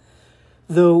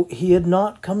 Though he had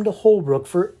not come to Holbrook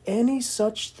for any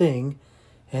such thing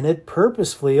and had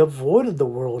purposefully avoided the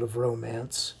world of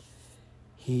romance,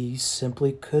 he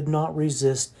simply could not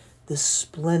resist the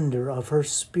splendor of her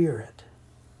spirit.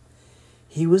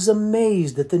 He was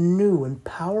amazed at the new and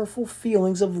powerful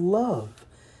feelings of love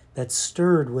that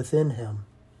stirred within him.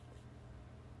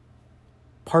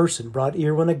 Parson brought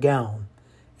Irwin a gown,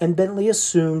 and Bentley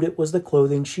assumed it was the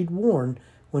clothing she'd worn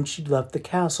when she'd left the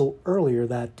castle earlier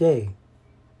that day.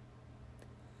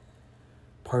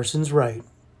 Parson's right.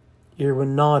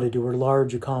 Irwin nodded to her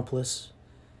large accomplice.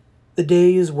 The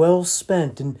day is well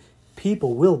spent, and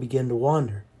people will begin to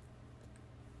wander.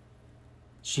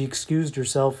 She excused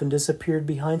herself and disappeared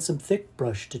behind some thick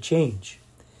brush to change.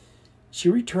 She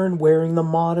returned wearing the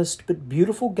modest but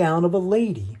beautiful gown of a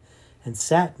lady and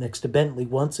sat next to Bentley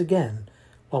once again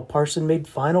while Parson made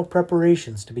final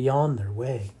preparations to be on their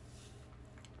way.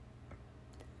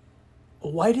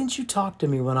 Why didn't you talk to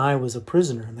me when I was a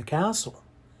prisoner in the castle?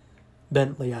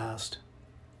 Bentley asked.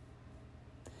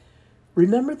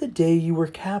 Remember the day you were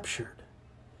captured?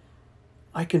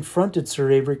 I confronted Sir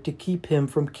Averick to keep him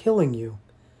from killing you,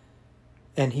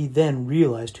 and he then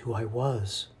realized who I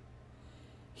was.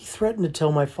 He threatened to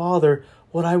tell my father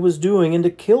what I was doing and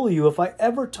to kill you if I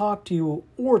ever talked to you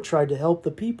or tried to help the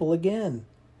people again.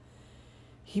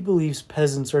 He believes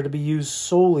peasants are to be used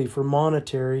solely for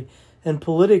monetary and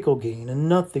political gain and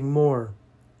nothing more.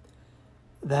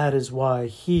 That is why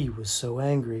he was so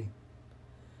angry.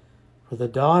 For the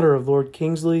daughter of Lord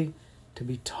Kingsley to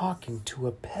be talking to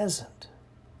a peasant.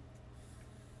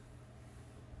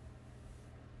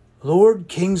 Lord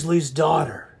Kingsley's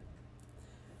daughter.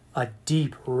 A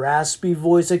deep, raspy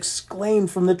voice exclaimed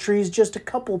from the trees just a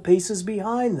couple paces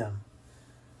behind them.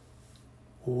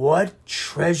 What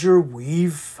treasure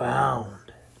we've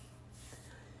found!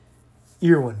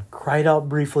 Irwin cried out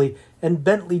briefly, and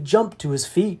Bentley jumped to his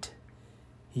feet.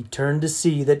 He turned to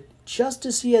see that just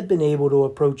as he had been able to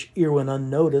approach Irwin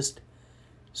unnoticed,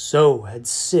 so had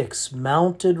 6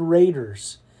 mounted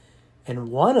raiders, and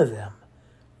one of them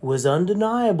was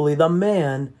undeniably the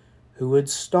man who had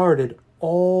started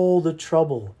all the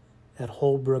trouble at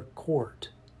Holbrook Court.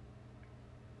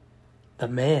 The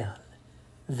man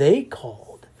they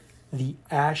called the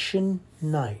Ashen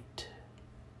Knight.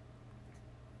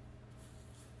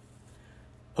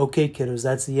 Okay, kiddos,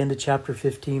 that's the end of chapter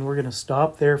 15. We're going to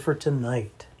stop there for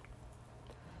tonight.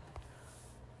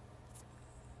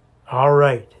 All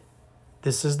right,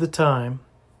 this is the time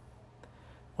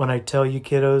when I tell you,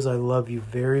 kiddos, I love you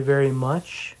very, very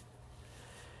much.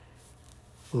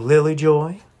 Lily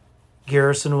Joy,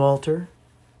 Garrison Walter,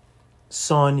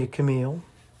 Sonia Camille,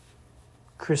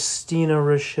 Christina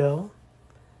Rochelle,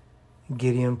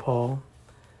 Gideon Paul.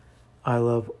 I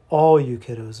love all you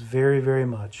kiddos very, very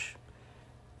much.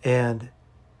 And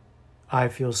I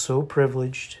feel so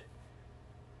privileged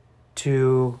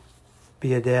to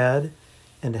be a dad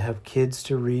and to have kids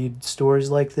to read stories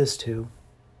like this to.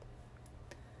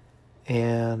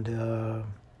 And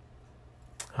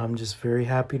I'm just very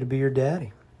happy to be your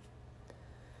daddy.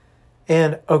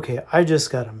 And, okay, I just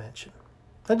got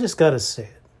to say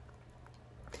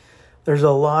it. There's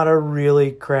a lot of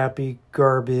really crappy,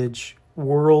 garbage,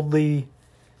 worldly,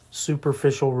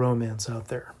 superficial romance out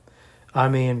there. I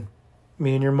mean,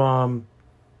 me and your mom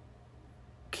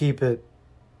keep it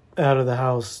out of the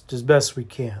house as best we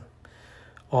can.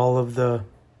 All of the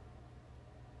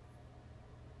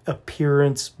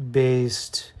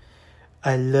appearance-based,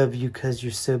 I love you because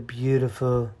you're so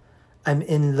beautiful, I'm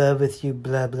in love with you,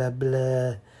 blah, blah,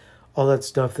 blah. All that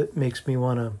stuff that makes me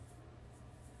want to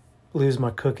lose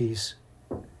my cookies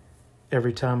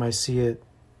every time I see it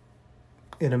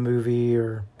in a movie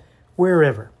or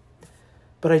wherever.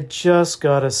 But I just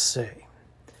gotta say,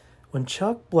 when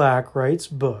Chuck Black writes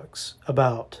books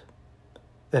about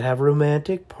that have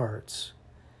romantic parts,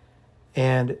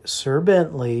 and Sir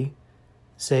Bentley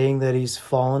saying that he's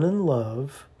fallen in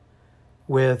love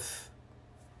with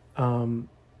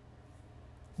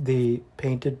the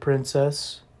Painted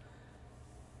Princess,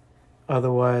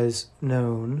 otherwise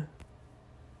known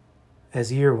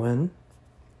as Irwin,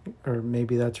 or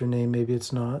maybe that's her name, maybe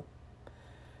it's not,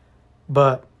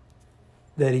 but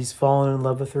that he's fallen in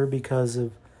love with her because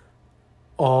of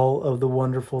all of the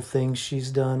wonderful things she's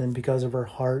done and because of her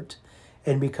heart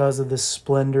and because of the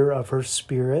splendor of her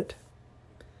spirit.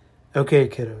 Okay,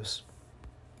 kiddos,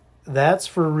 that's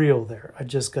for real there. I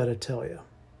just got to tell you.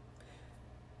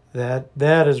 That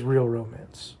is real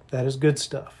romance. That is good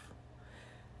stuff.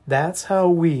 That's how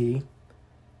we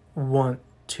want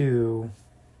to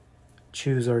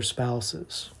choose our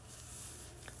spouses.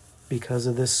 Because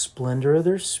of the splendor of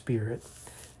their spirit,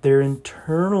 their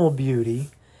internal beauty,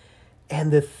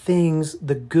 and the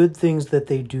good things that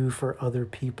they do for other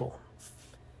people.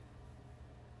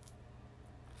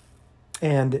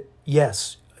 And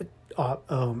yes,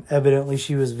 evidently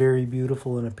she was very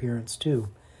beautiful in appearance too.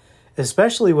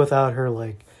 Especially without her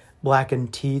like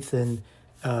blackened teeth and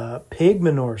pig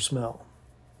manure smell.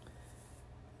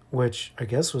 Which I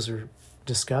guess was her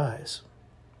disguise.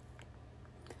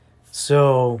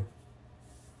 So,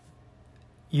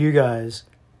 you guys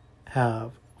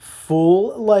have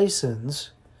full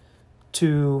license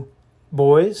to,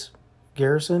 boys,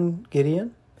 Garrison,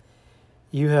 Gideon,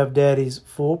 you have Daddy's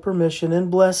full permission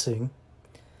and blessing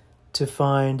to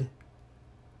find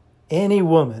any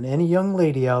woman, any young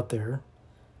lady out there.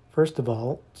 First of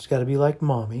all, it's got to be like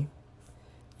Mommy.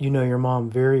 You know your mom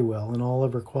very well and all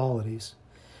of her qualities.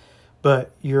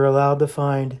 But you're allowed to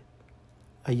find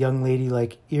a young lady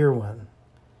like Irwin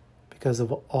because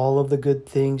of all of the good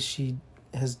things she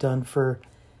has done for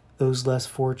those less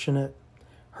fortunate,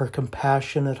 her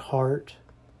compassionate heart,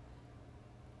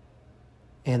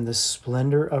 and the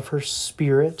splendor of her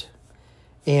spirit,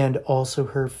 and also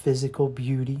her physical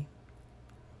beauty.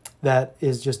 That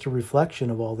is just a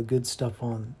reflection of all the good stuff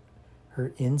on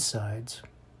her insides.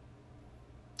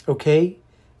 Okay?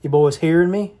 You boys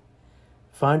hearing me?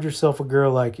 Find yourself a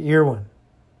girl like Irwin.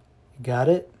 You got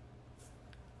it?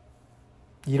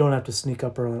 You don't have to sneak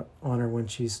up on her when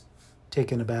she's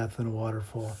taking a bath in a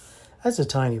waterfall. That's a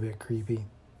tiny bit creepy.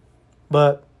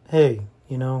 But, hey,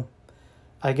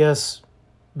 I guess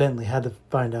Bentley had to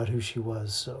find out who she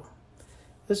was, so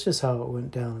that's just how it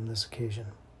went down on this occasion.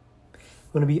 I'm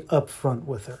going to be upfront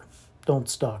with her. Don't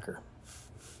stalk her.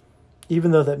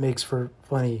 Even though that makes for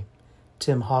funny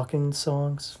Tim Hawkins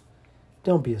songs,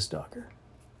 don't be a stalker.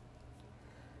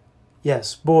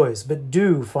 Yes, boys, but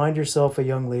do find yourself a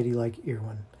young lady like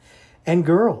Irwin. And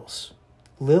girls,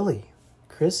 Lily,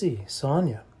 Chrissy,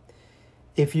 Sonia.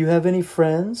 If you have any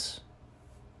friends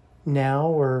now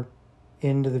or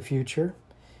into the future,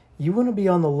 you want to be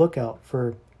on the lookout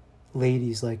for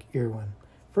ladies like Irwin.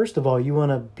 First of all, you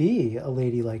want to be a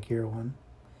lady like Irwin.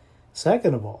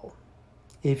 Second of all,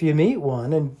 if you meet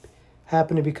one and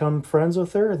happen to become friends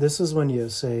with her, this is when you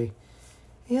say,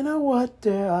 you know what,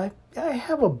 I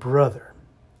have a brother.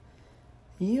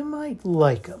 You might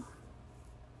like him.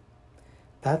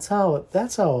 That's how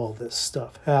all this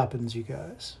stuff happens, you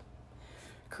guys.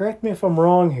 Correct me if I'm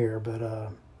wrong here,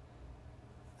 but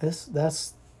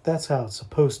that's how it's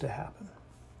supposed to happen.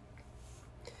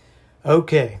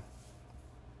 Okay.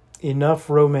 Enough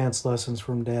romance lessons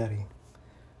from Daddy.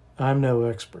 I'm no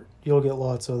expert. You'll get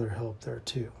lots of other help there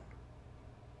too.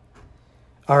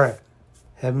 All right.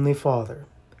 Heavenly Father,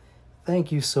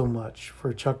 thank you so much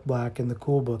for Chuck Black and the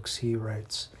cool books he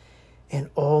writes and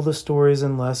all the stories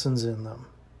and lessons in them,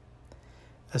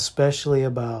 especially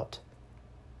about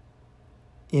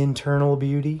internal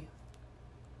beauty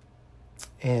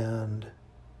and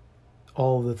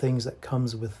all the things that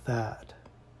comes with that.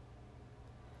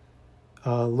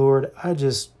 Lord, I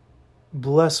just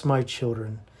bless my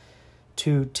children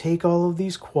to take all of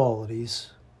these qualities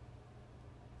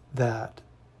that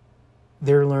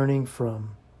they're learning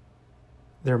from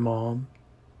their mom.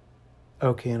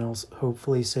 Okay, and I'll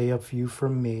hopefully say a few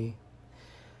from me,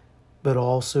 but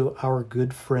also our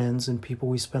good friends and people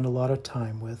we spend a lot of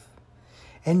time with.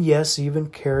 And yes, even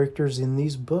characters in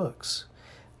these books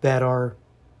that are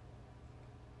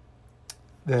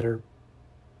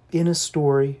in a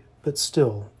story, but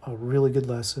still a really good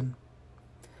lesson.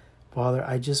 Father,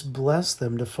 I just bless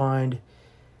them to find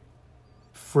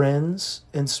friends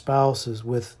and spouses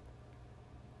with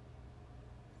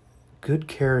good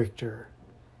character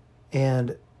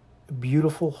and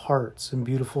beautiful hearts and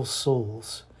beautiful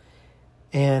souls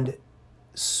and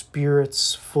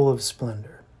spirits full of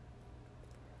splendor.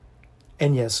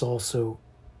 And yes, also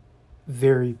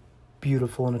very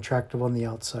beautiful and attractive on the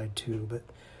outside too, but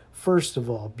first of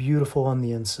all, beautiful on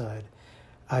the inside.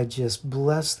 I just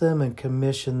bless them and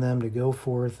commission them to go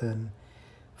forth and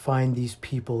find these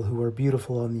people who are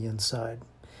beautiful on the inside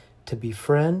to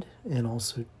befriend and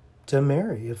also to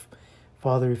marry.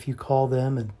 Father, if you call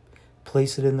them and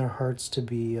place it in their hearts to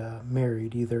be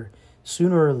married, either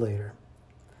sooner or later.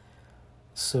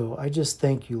 So I just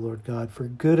thank you, Lord God, for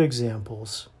good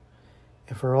examples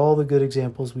and for all the good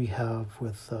examples we have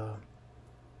with the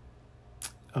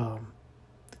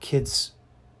kids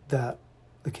that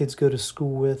the kids go to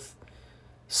school with.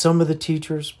 Some of the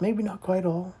teachers, maybe not quite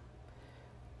all.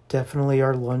 Definitely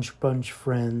our lunch bunch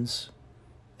friends,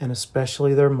 and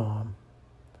especially their mom.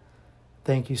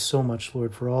 Thank you so much,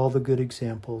 Lord, for all the good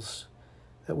examples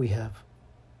that we have.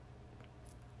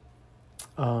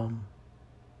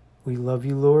 We love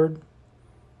you, Lord.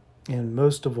 And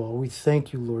most of all, we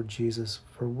thank you, Lord Jesus,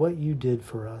 for what you did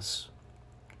for us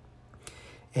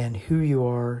and who you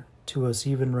are to us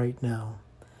even right now.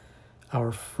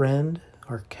 Our friend,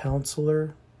 our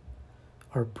counselor,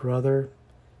 our brother,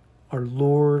 our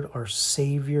Lord, our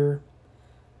Savior,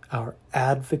 our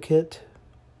advocate,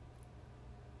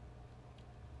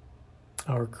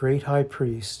 our great high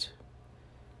priest.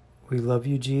 We love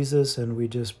you, Jesus, and we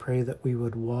just pray that we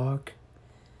would walk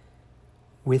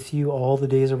with you all the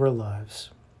days of our lives.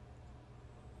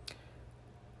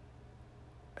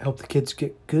 Help the kids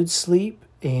get good sleep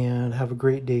and have a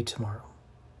great day tomorrow.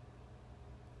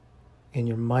 In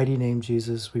your mighty name,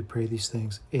 Jesus, we pray these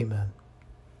things. Amen.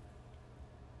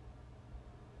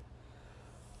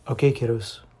 Okay,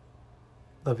 kiddos.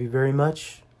 Love you very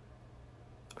much.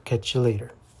 I'll catch you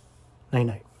later.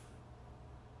 Night-night.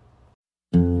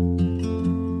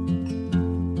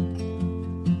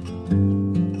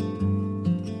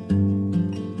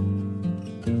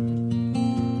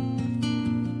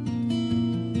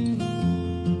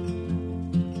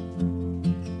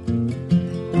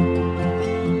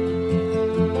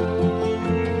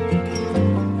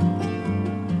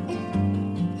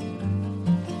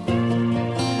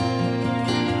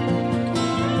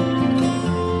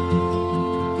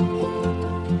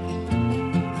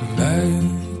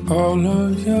 all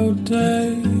of your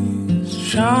days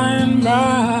shine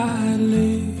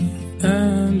brightly,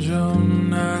 and your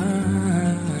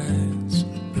nights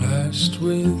blessed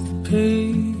with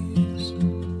peace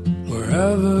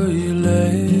wherever you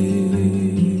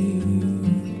lay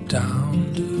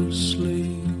down to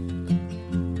sleep.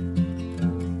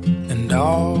 And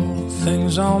all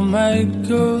things are made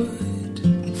good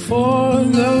for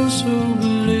those who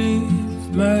believe.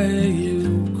 May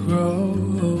you grow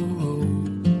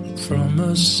from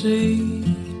a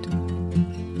seed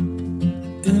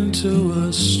into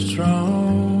a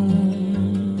strong,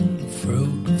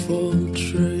 fruitful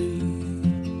tree.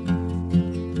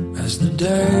 As the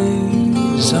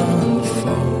days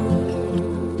unfold,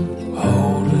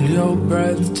 hold your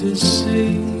breath to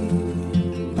see.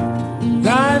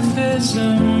 Life is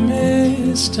a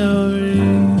mystery,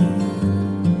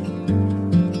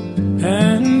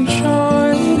 and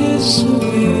joy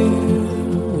disappear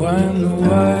when the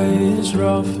way is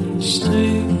rough and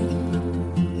steep.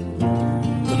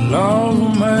 But love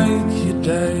will make your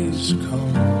days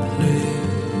come